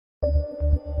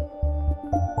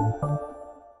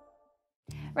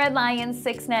Red Lion's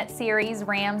Sixnet series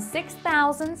RAM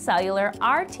 6000 cellular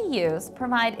RTUs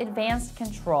provide advanced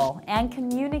control and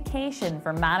communication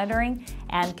for monitoring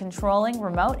and controlling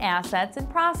remote assets and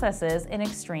processes in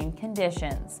extreme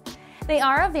conditions. They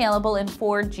are available in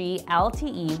 4G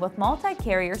LTE with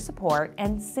multi-carrier support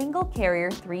and single-carrier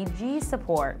 3G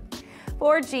support.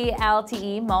 4G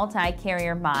LTE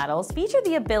multi-carrier models feature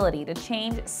the ability to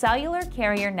change cellular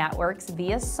carrier networks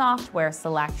via software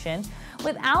selection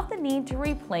without the need to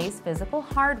replace physical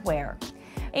hardware.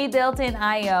 A built-in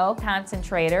I/O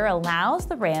concentrator allows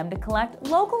the RAM to collect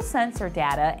local sensor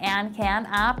data and can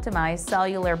optimize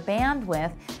cellular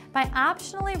bandwidth by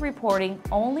optionally reporting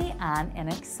only on an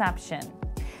exception.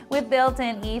 With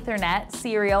built-in Ethernet,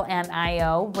 serial, and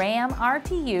I/O, RAM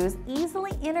RTUs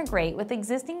easily integrate with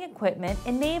existing equipment,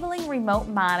 enabling remote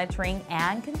monitoring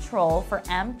and control for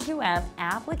M2M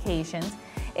applications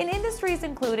in industries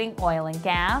including oil and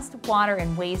gas, water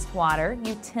and wastewater,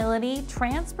 utility,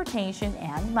 transportation,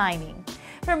 and mining.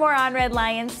 For more on Red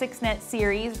Lion's Sixnet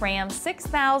series RAM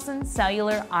 6000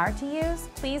 cellular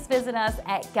RTUs, please visit us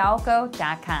at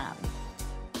galco.com.